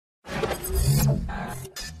What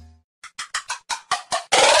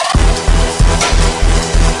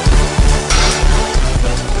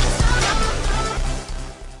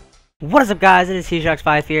is up, guys? It is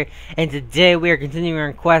TDCROX here, and today we are continuing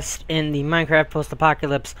our quest in the Minecraft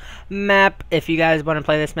Post-Apocalypse map. If you guys want to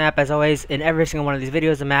play this map, as always, in every single one of these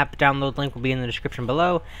videos, the map download link will be in the description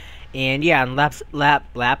below. And yeah, in in the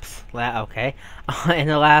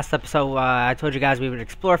last episode, I told you guys we would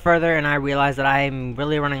explore further, and I realized that I'm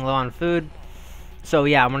really running low on food. So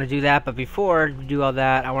yeah, I'm going to do that, but before I do all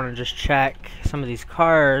that, I want to just check some of these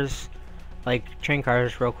cars, like train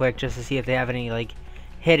cars real quick, just to see if they have any, like,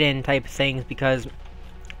 hidden type things, because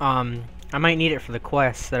I might need it for the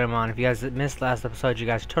quest that I'm on. If you guys missed last episode, you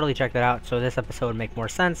guys totally check that out, so this episode would make more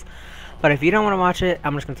sense. But if you don't want to watch it,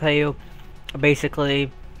 I'm just gonna tell you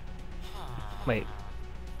basically. Wait,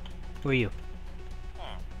 who are you?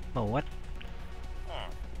 Oh, what?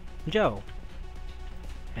 Joe.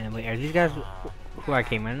 And wait, are these guys who I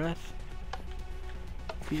came in with?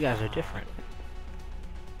 These guys are different.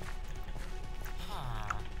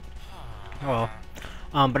 Oh well.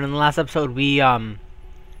 But in the last episode, we got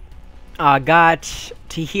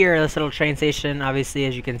to here, this little train station, obviously,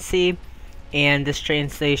 as you can see. And this train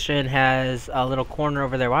station has a little corner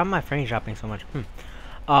over there. Why am I frame dropping so much?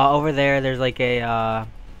 Over there, there's like a,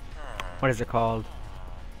 what is it called?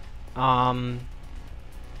 I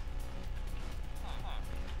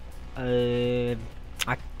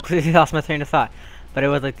completely lost my train of thought. But it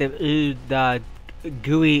was like the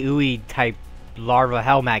gooey, ooey type larva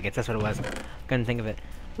hell maggots. That's what it was. Couldn't think of it.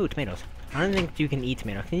 Ooh, tomatoes. I don't think you can eat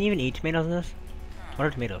tomatoes. Can you even eat tomatoes in this? What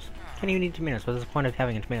are tomatoes? Can't even eat tomatoes. What's the point of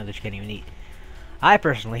having a tomato that you can't even eat? I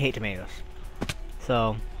personally hate tomatoes.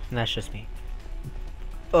 So, that's just me.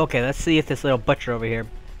 Okay, let's see if this little butcher over here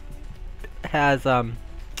has, some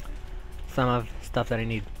of stuff that I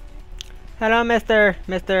need. Hello,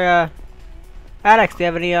 Mr. Alex, do you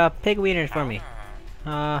have any, pig wieners for me?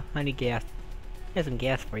 I need gas. Here's some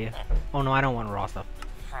gas for you. Oh no, I don't want raw stuff.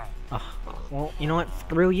 Ugh. Well, you know what?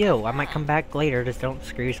 Screw you. I might come back later. Just don't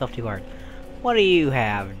screw yourself too hard. What do you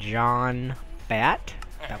have, John? Bat?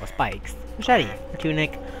 That was spikes. Machete.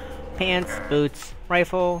 Tunic. Pants. Boots.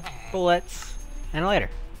 Rifle. Bullets. And a lighter.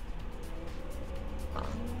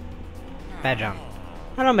 Bad John.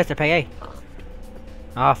 Hello, Mr. Peggy.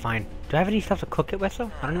 Oh, fine. Do I have any stuff to cook it with,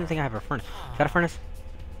 though? I don't even think I have a furnace. Is that a furnace?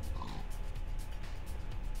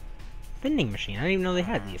 Vending machine. I didn't even know they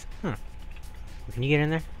had these. Huh. Can you get in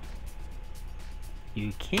there?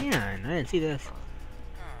 You can. I didn't see this.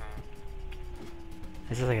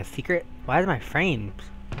 This is like a secret. Why is my frames?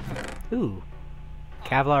 Ooh.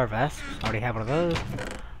 Kevlar vest. Already have one of those.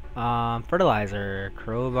 Fertilizer.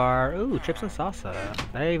 Crowbar. Ooh, chips and salsa.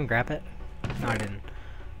 Did I even grab it? No, I didn't.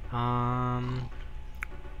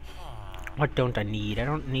 What don't I need? I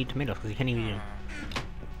don't need tomatoes because you can't even eat them.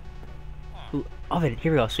 Ooh, oven.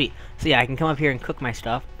 Here we go. Sweet. So yeah, I can come up here and cook my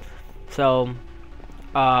stuff. So,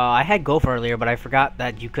 I had gopher earlier, but I forgot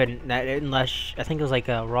that you couldn't, that unless, I think it was like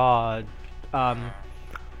a raw, what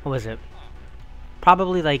was it?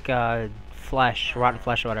 Probably like, flesh, rotten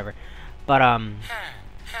flesh or whatever. But, how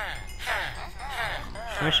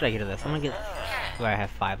much should I get of this? I'm gonna get, oh, I have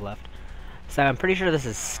 5 left. So I'm pretty sure this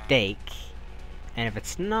is steak. And if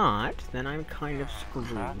it's not, then I'm kind of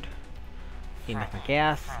screwed. Getting back my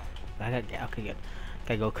gas. Okay, good.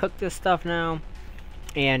 Gotta go cook this stuff now.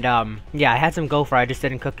 And, yeah, I had some gopher. I just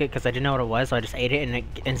didn't cook it because I didn't know what it was, so I just ate it, and it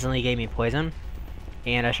instantly gave me poison.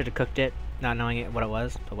 And I should have cooked it, not knowing what it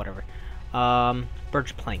was, but whatever.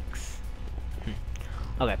 Birch planks.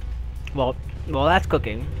 Okay. Well, that's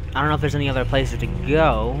cooking. I don't know if there's any other places to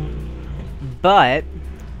go, but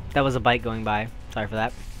that was a bike going by. Sorry for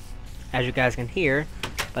that. As you guys can hear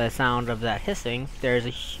by the sound of that hissing, there's a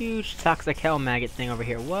huge toxic hell maggot thing over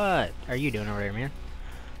here. What are you doing over here, man?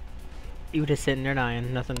 You just sitting there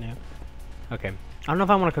dying, nothing new. Okay. I don't know if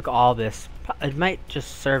I want to cook all this. It might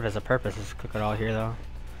just serve as a purpose to cook it all here, though.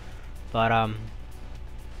 But, I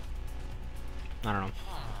don't know.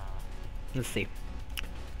 Let's see.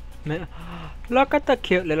 Look at the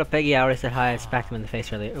cute little piggy. I already said hi. I smacked him in the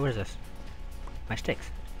face earlier. What is this? My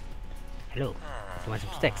sticks. Hello. You want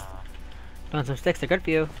some sticks? You want some sticks? They're good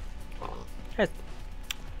for you. Here's.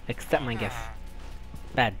 Accept my gift.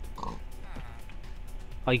 Bad.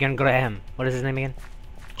 Oh, you're gonna go to him. What is his name again?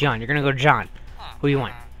 John. You're gonna go to John. Who you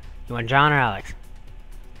want? You want John or Alex?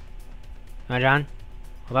 You want John?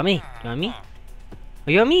 What about me? You want me?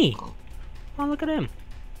 Oh, you want me? Oh, look at him.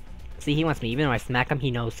 See, he wants me. Even though I smack him,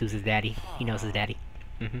 he knows who's his daddy. He knows his daddy.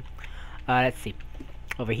 Let's see.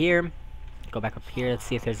 Over here. Go back up here. Let's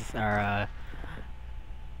see if there's our,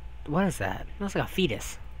 what is that? It looks like a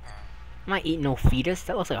fetus. I'm not eating no fetus.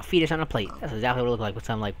 That looks like a fetus on a plate. That's exactly what it looks like with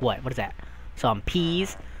some, like, what? What is that? Some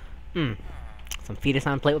peas. Some fetus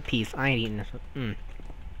on a plate with peas. I ain't eating this.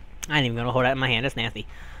 I ain't even gonna hold that in my hand. That's nasty.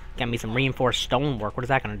 Got me some reinforced stonework. What is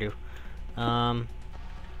that gonna do? Oh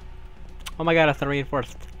my god, that's the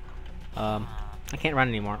reinforced. I can't run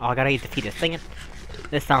anymore. Oh, I gotta eat the fetus. Dang it.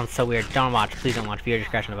 This sounds so weird. Don't watch. Please don't watch. Viewer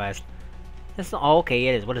discretion advised. This is, oh, okay,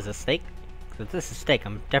 it is. What is this, steak? If this is steak,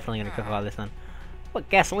 I'm definitely gonna cook a lot of this then. What,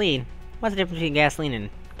 gasoline? What's the difference between gasoline and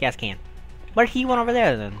gas can? What did he want over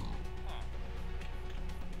there, then?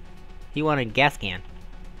 He wanted gas can.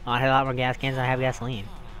 Oh, I had a lot more gas cans than I have gasoline.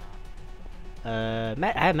 I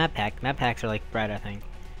have med pack. Med packs are like bread, I think.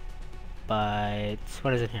 But,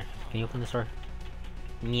 what is it here? Can you open this door?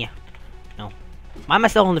 Yeah. No. Why am I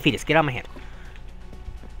still holding the fetus? Get out of my hand.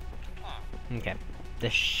 Okay.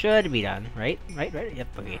 This should be done, right? Right? Yep,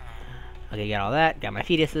 okay. Okay, got all that. Got my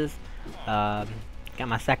fetuses. Got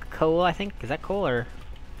my sack of coal, I think. Is that coal or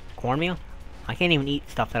cornmeal? I can't even eat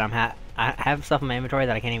stuff that I have stuff in my inventory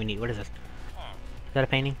that I can't even eat. What is this? Is that a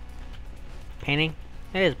painting? Painting?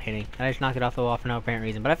 It is a painting. I just knocked it off the wall for no apparent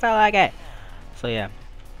reason, but I felt like it. So yeah.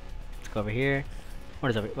 Let's go over here. What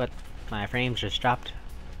is over? What? My frames just dropped.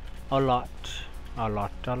 A lot.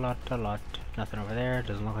 Nothing over there.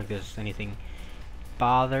 Doesn't look like there's anything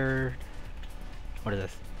bothered. What is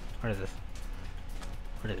this? What is this?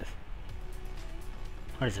 What is this?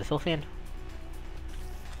 What is this? Soul sand?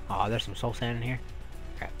 Oh, there's some soul sand in here.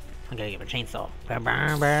 Crap. I'm gonna give it a chainsaw. That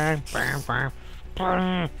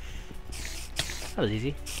was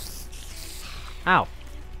easy. Ow. I'm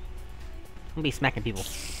gonna be smacking people. I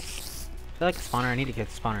feel like a spawner. I need to get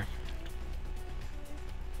the spawner.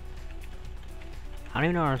 I don't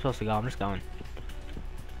even know where I'm supposed to go. I'm just going.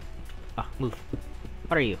 Oh, move.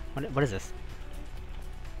 What are you? What is this?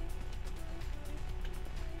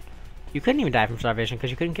 You couldn't even die from starvation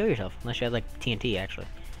because you couldn't kill yourself. Unless you had, like, TNT, actually.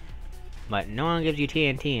 But no one gives you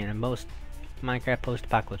TNT in most Minecraft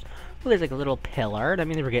post-apocalypse. Oh, there's, like, a little pillar. That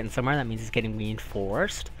means we're getting somewhere. That means it's getting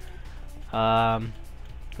reinforced. Go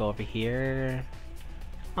over here.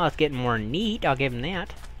 Oh, it's getting more neat. I'll give him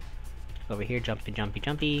that. Go over here. Jumpy.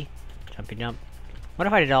 Jumpy jump. What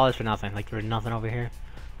if I did all this for nothing? Like, there was nothing over here?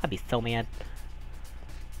 I'd be so mad.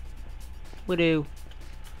 Woodoo.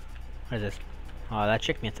 What is this? Oh, that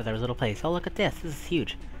tricked me. I thought there was a little place. Oh, look at this. This is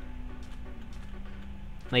huge.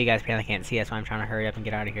 Well, you guys apparently can't see us, so I'm trying to hurry up and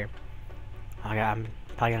get out of here. Oh my god, I'm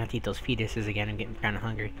probably gonna have to eat those fetuses again. I'm getting kind of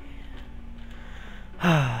hungry.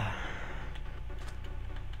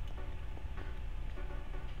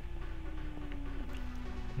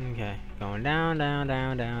 Okay, going down,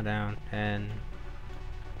 and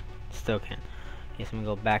still can't. Okay, so I'm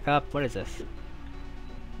gonna go back up. What is this?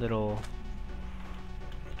 Little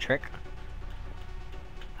trick.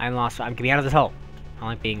 I'm lost. I'm getting out of this hole. I don't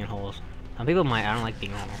like being in holes. Some people might. I don't like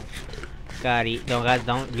being in holes. God, eat. Don't, guys,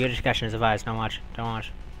 don't. Viewer discussion is advised. Don't watch. Don't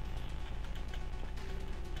watch.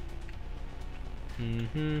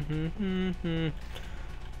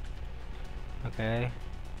 Okay.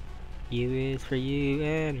 You is for you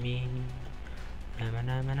and me. I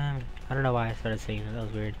don't know why I started singing that. That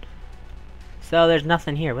was weird. So there's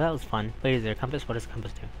nothing here. Well, that was fun. Wait, is there a compass? What does a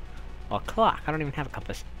compass do? Well, a clock. I don't even have a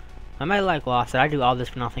compass. I might like lost. Did I do all this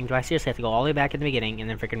for nothing? Do I seriously have to go all the way back to the beginning and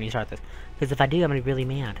then freaking restart this? Because if I do, I'm gonna be really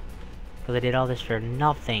mad. Because I did all this for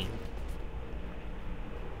nothing.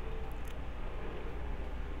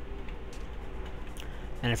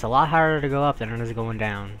 And it's a lot harder to go up than it is going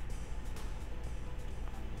down.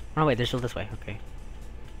 Oh wait, there's still this way. Okay.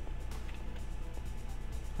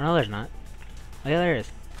 Oh no, there's not. Oh yeah, there is.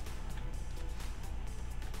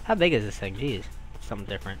 How big is this thing? Jeez. Something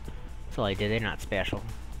different. That's all I did. They're not special.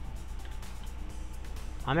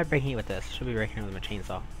 I'm not breaking it with this. Should be breaking it with my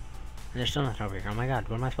chainsaw. And there's still nothing over here. Oh my god,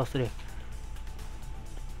 what am I supposed to do?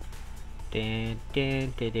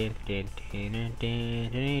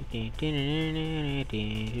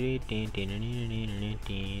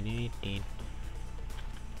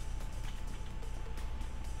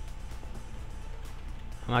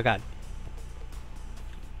 Oh my god.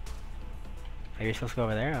 Are you supposed to go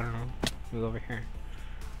over there? I don't know. Move over here.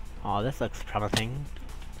 Oh, this looks promising.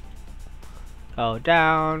 Go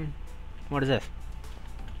down. What is this?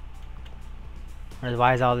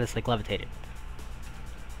 Why is all this like levitated?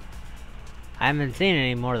 I haven't seen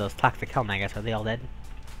any more of those toxic hellnaggets. Are they all dead?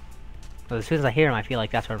 But as soon as I hear them, I feel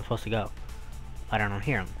like that's where I'm supposed to go. But I don't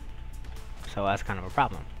hear them. So that's kind of a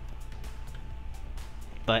problem.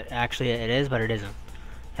 But actually it is, but it isn't.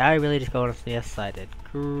 Did I really just go on? Yes, I did.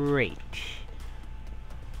 Great.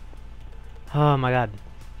 Oh my god.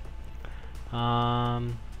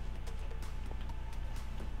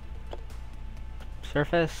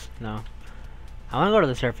 Surface? No. I want to go to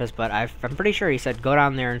the surface, but I'm pretty sure he said go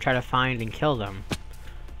down there and try to find and kill them.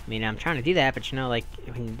 I mean, I'm trying to do that, but you know, like,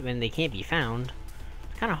 when they can't be found,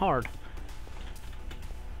 it's kind of hard.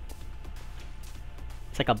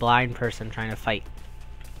 It's like a blind person trying to fight.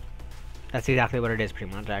 That's exactly what it is,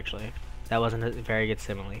 pretty much, actually. That wasn't a very good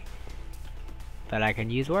simile. But I can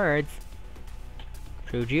use words.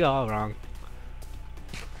 Proved you all wrong.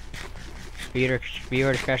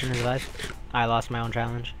 Viewer discretion is advised. I lost my own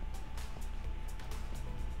challenge.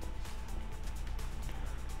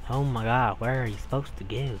 Oh my god, where are you supposed to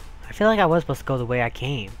go? I feel like I was supposed to go the way I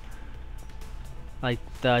came. Like,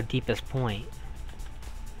 the deepest point.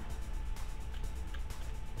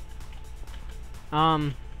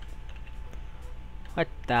 What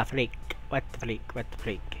the freak? What the freak? What the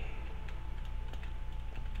freak?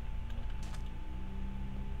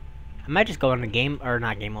 I might just go into game, or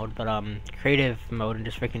not game mode, but creative mode and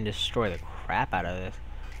just freaking destroy the crap out of this.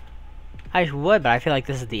 I would, but I feel like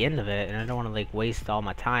this is the end of it, and I don't want to like waste all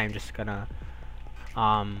my time just gonna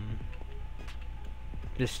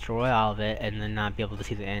destroy all of it and then not be able to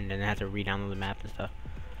see the end and have to re-download the map and stuff.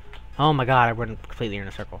 Oh my god, I went completely in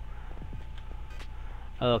a circle.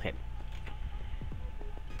 Okay.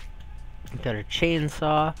 Got a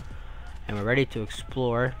chainsaw, and we're ready to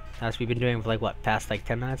explore. As we've been doing for like what, past like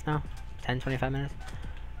 10 minutes now? 10, 25 minutes?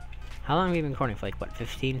 How long have we been recording for? Like what,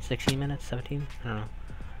 15, 16 minutes, 17? I don't know.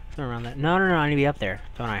 Somewhere around that. No, I need to be up there,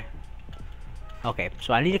 don't I? Okay,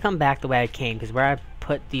 so I need to come back the way I came, because where I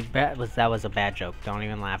put the that was a bad joke. Don't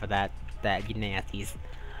even laugh at that, you nasties.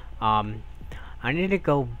 I need to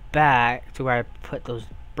go back to where I put those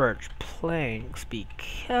birch planks,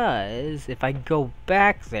 because if I go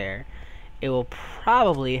back there, it will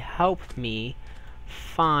probably help me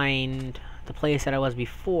find the place that I was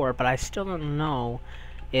before, but I still don't know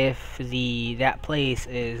if that place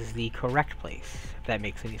is the correct place, if that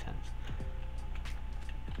makes any sense.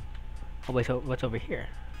 Oh wait, so what's over here?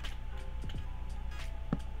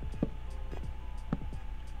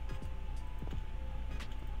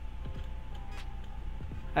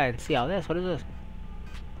 I didn't see all this. What is this?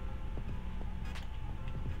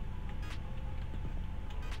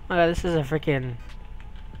 Oh god, this is a freaking...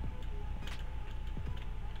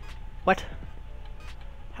 What?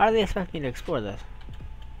 How do they expect me to explore this?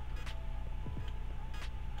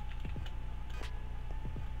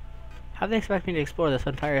 How do they expect me to explore this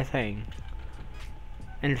entire thing?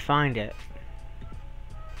 And find it?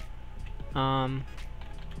 So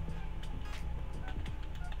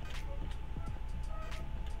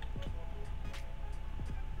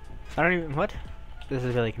I don't even... What? This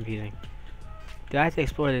is really confusing. Do I have to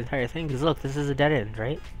explore the entire thing? Because look, this is a dead end,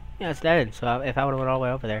 right? Yeah, it's a dead end. So if I would have went all the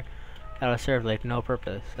way over there, that would have served like no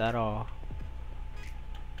purpose at all.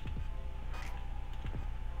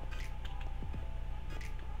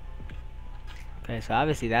 Okay, so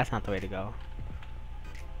obviously that's not the way to go.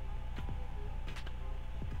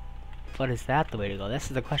 But is that the way to go? This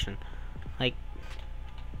is the question. Like,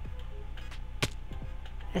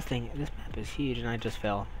 this map is huge and I just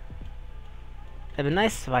fell. It'd been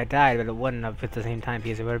nice if I died, but it wouldn't have at the same time,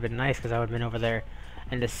 because it would have been nice because I would have been over there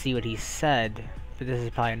and to see what he said. But this is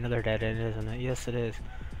probably another dead end, isn't it? Yes, it is.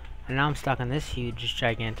 And now I'm stuck on this huge,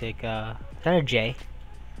 gigantic, is that a J?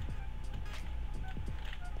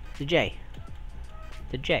 It's a J.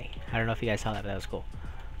 It's a J. I don't know if you guys saw that, but that was cool.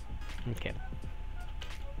 Okay.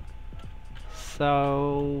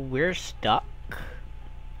 So, we're stuck.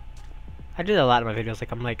 I do that a lot in my videos,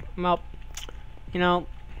 like, I'm like, well, you know,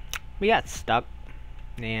 we got stuck.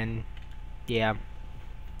 And, yeah,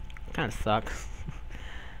 kind of sucks.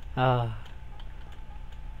 Oh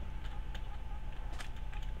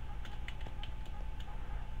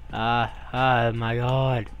my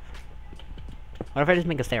god. What if I just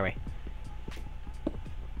make a stairway?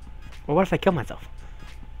 Or what if I kill myself?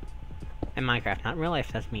 In Minecraft, not in real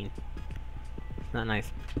life, that's mean. It's not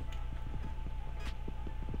nice.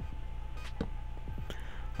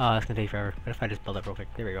 Oh, that's gonna take forever. What if I just build up real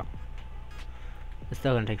quick? There we go. It's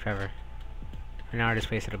still gonna take forever. And now I just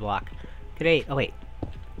wasted a block. G'day. Oh wait.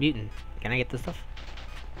 Mutant. Can I get this stuff?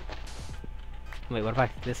 Wait, what if I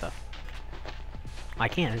get this stuff? I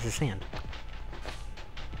can't, this is sand.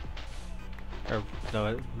 Or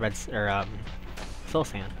the soul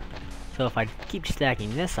sand. So if I keep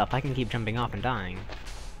stacking this up, I can keep jumping off and dying.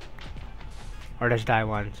 Or just die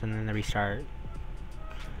once and then restart.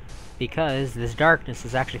 Because this darkness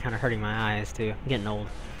is actually kind of hurting my eyes too. I'm getting old.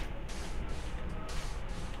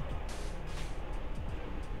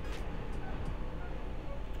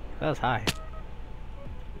 That was high.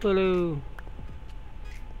 Blue.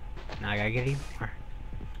 Now I gotta get even more.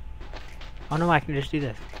 Oh no, I can just do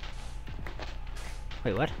this.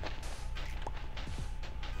 Wait, what?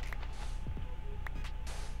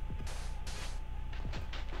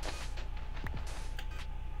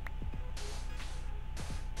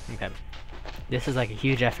 Okay. This is like a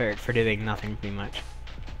huge effort for doing nothing, pretty much.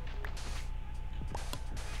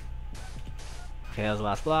 Okay, that was the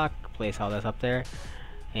last block. Place all this up there.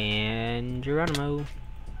 And Geronimo.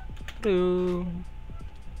 Hello.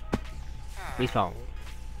 Respawn.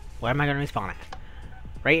 Where am I gonna respawn at?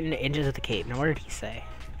 Right in the edges of the cave. Now, what did he say?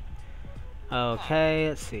 Okay,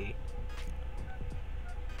 let's see.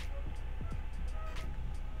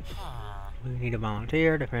 We need a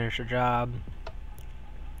volunteer to finish the job.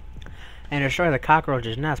 And destroy the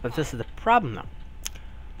cockroach's nest, but this is the problem, though.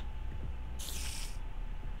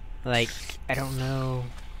 Like, I don't know.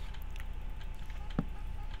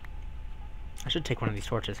 I should take one of these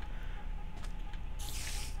torches.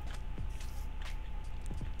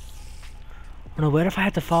 Oh no, what if I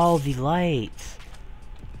have to follow the lights?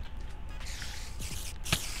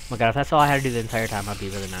 Oh my god, if that's all I had to do the entire time, I'd be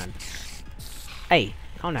really mad. Hey,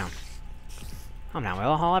 calm down. Calm down, we'll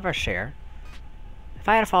all have our share. If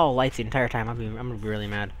I had to follow lights the entire time, I'm gonna be really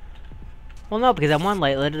mad. Well, no, because that one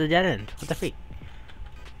light led to the dead end. What the freak?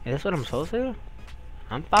 Is this what I'm supposed to do?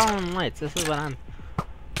 I'm following lights. This is what I'm...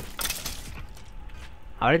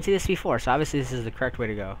 Oh, I didn't see this before, so obviously this is the correct way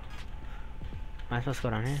to go. Am I supposed to go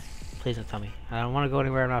down here? Please don't tell me. I don't want to go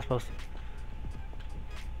anywhere I'm not supposed to.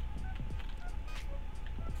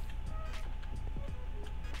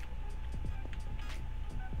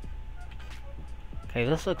 Okay,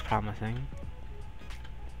 this looks promising.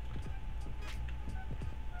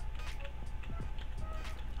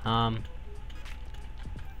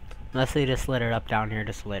 Unless they just lit it up down here,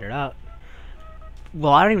 just lit it up.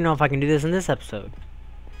 Well, I don't even know if I can do this in this episode.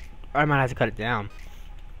 Or I might have to cut it down.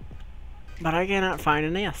 But I cannot find a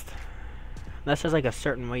nest. Unless there's like a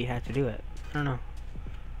certain way you have to do it. I don't know.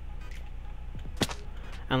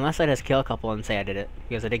 Unless I just kill a couple and say I did it.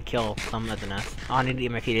 Because I did kill some at the nest. Oh, I need to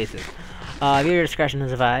get my TDCs. Viewer discretion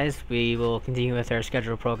is advised. We will continue with our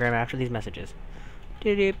scheduled program after these messages.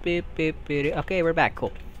 Okay, we're back.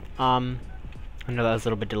 Cool. I know that was a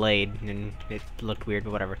little bit delayed and it looked weird,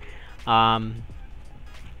 but whatever.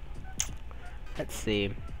 Let's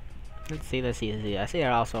see. Let's see. I see it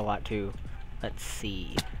also a lot too. Let's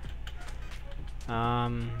see. What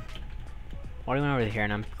do we over here?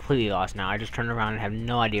 And I'm completely lost now. I just turned around and have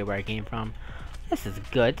no idea where I came from. This is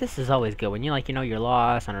good. This is always good when you like, you know, you're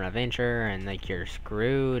lost on an adventure and like you're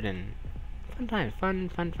screwed and fun times, fun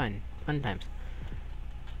times.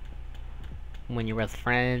 When you're with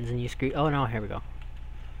friends and you screw. Oh no, here we go.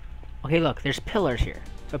 Okay, look, there's pillars here.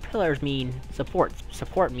 So pillars mean support.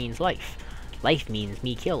 Support means life. Life means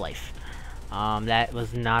me kill life. That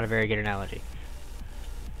was not a very good analogy.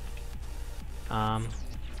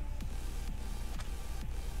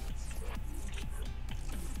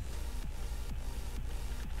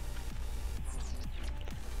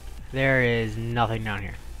 There is nothing down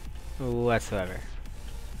here whatsoever.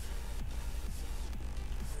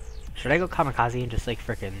 Should I go kamikaze and just like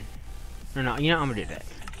frickin'... No, you know, I'm gonna do that.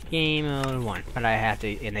 Game mode 1, but I have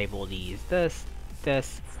to enable these. This,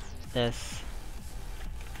 and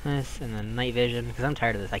then night vision, because I'm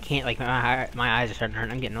tired of this. I can't, like, my eyes are starting to hurt.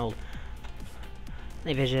 I'm getting old.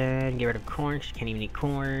 Night vision, get rid of corn, can't even eat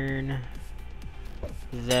corn.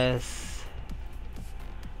 This,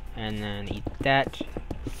 and then eat that.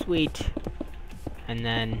 Sweet. And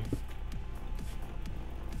then...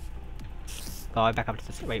 Oh, I back up to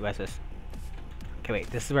this. Wait, what's this? Okay, wait,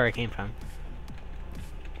 this is where I came from.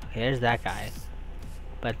 Okay, there's that guy.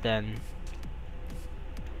 But then...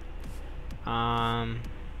 I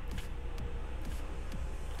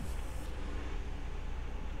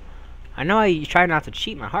know I try not to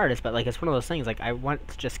cheat my hardest, but like it's one of those things, like I want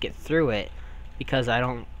to just get through it because I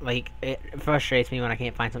don't, like, it frustrates me when I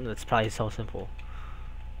can't find something that's probably so simple.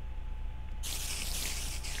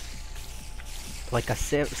 Like a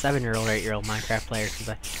 7-year-old or 8-year-old Minecraft player,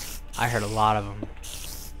 because I heard a lot of them.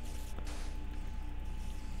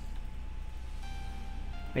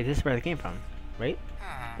 Wait, this is where they came from, right?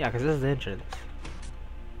 Yeah, because this is the entrance.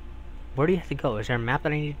 Where do you have to go? Is there a map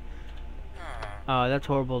that I need? That's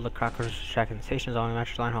horrible. The cockroaches tracking the station is on the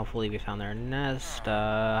metro line. Hopefully we found their nest.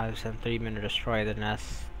 I've sent 3 men to destroy the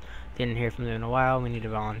nest. Didn't hear from them in a while. We need to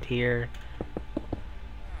volunteer.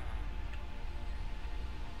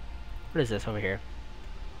 What is this over here?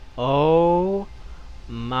 Oh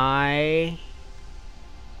my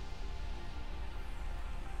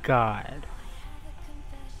god.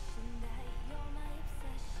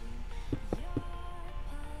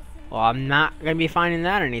 Well, I'm not gonna be finding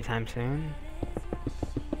that anytime soon.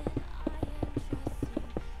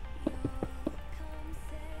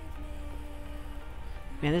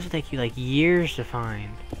 This will take you like years to find,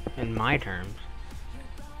 in my terms.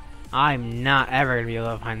 I'm not ever gonna be able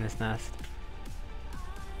to find this nest.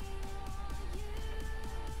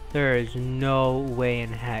 There is no way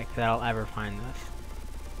in heck that I'll ever find this.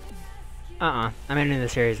 I'm ending the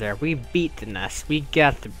series there. We beat the nest. We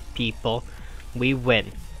got the people. We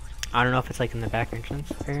win. I don't know if it's like in the back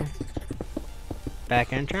entrance here.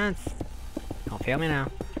 Back entrance. Don't fail me now.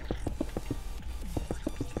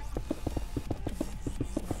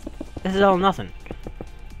 This is all nothing.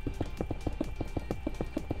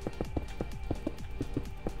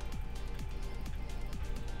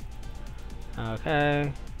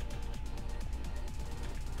 Okay.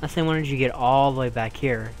 I say, why did you get all the way back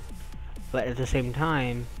here? But at the same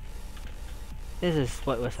time, this is,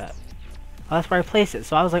 what was that? Oh, that's where I placed it.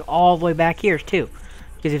 So I was like all the way back here too.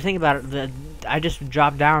 Because if you think about it, I just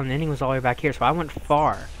dropped down and the ending was all the way back here. So I went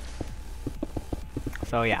far.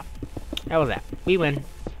 So yeah, that was that. We win.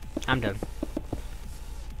 I'm done.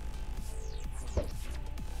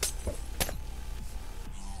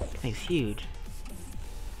 This thing's huge.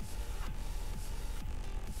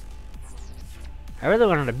 I really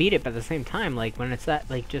wanted to beat it, but at the same time, like, when it's that,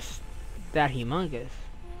 like, just that humongous.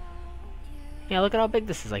 Yeah, look at how big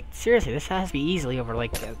this is. Like, seriously, this has to be easily over,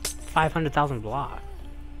 like, 500,000 blocks.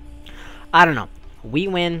 I don't know. We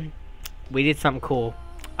win. We did something cool.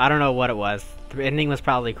 I don't know what it was. The ending was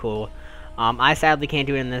probably cool. I sadly can't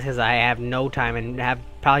do it in this because I have no time and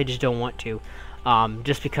probably just don't want to.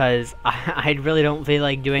 Just because I really don't feel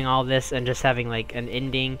like doing all this and just having, like, an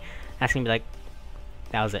ending. That's gonna be like,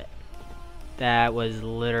 that was it. That was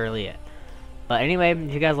literally it. But anyway,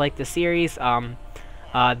 if you guys like the series,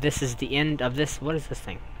 this is the end of this. What is this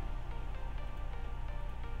thing?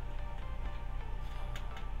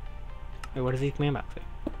 Wait, what does he command box say?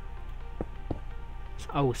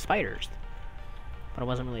 Oh, spiders. But it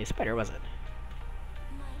wasn't really a spider, was it?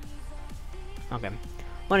 Okay.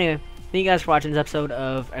 Well, anyway, thank you guys for watching this episode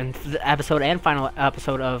of, and final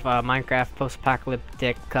episode of Minecraft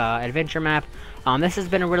Post-Apocalyptic Adventure Map. This has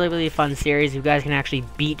been a really fun series. You guys can actually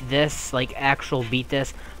beat this, like beat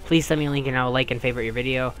this. Please send me a link and I'll like and favorite your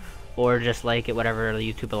video, or just like it, whatever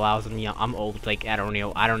YouTube allows. And I'm old, like I don't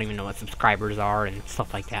even know what subscribers are and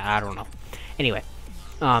stuff like that. I don't know. Anyway,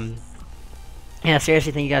 yeah,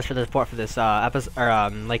 seriously, thank you guys for the support for this episode, or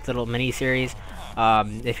like little mini series.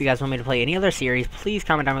 If you guys want me to play any other series, please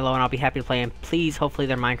comment down below and I'll be happy to play them. Please, hopefully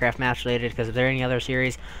they're Minecraft match related, because if there are any other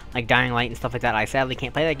series like Dying Light and stuff like that, I sadly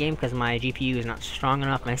can't play that game because my GPU is not strong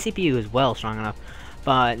enough. My CPU is well strong enough,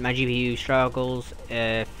 but my GPU struggles.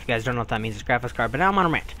 If you guys don't know what that means, it's graphics card. But now I'm on a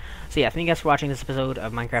rant. So yeah, thank you guys for watching this episode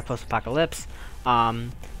of Minecraft Post-Apocalypse.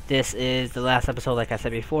 This is the last episode, like I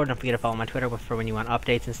said before. Don't forget to follow my Twitter for when you want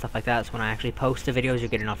updates and stuff like that. So when I actually post the videos, you'll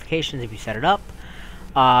get notifications if you set it up.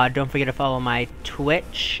 Don't forget to follow my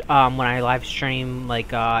Twitch when I live stream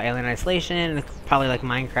like Alien Isolation and probably like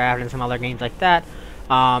Minecraft and some other games like that.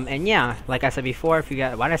 And yeah, like I said before, if you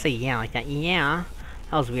got, why did I say yeah like that? Yeah,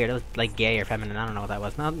 that was weird. It was like gay or feminine. I don't know what that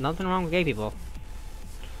was. Nothing wrong with gay people.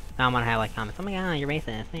 Now I'm gonna have like comments. Oh my god, you're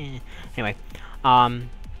racist. Anyway,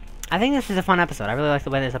 I think this is a fun episode. I really like the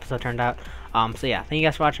way this episode turned out. So yeah, thank you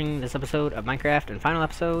guys for watching this episode of Minecraft and final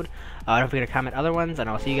episode. Don't forget to comment other ones, and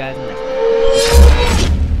I'll see you guys in the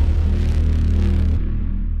next one.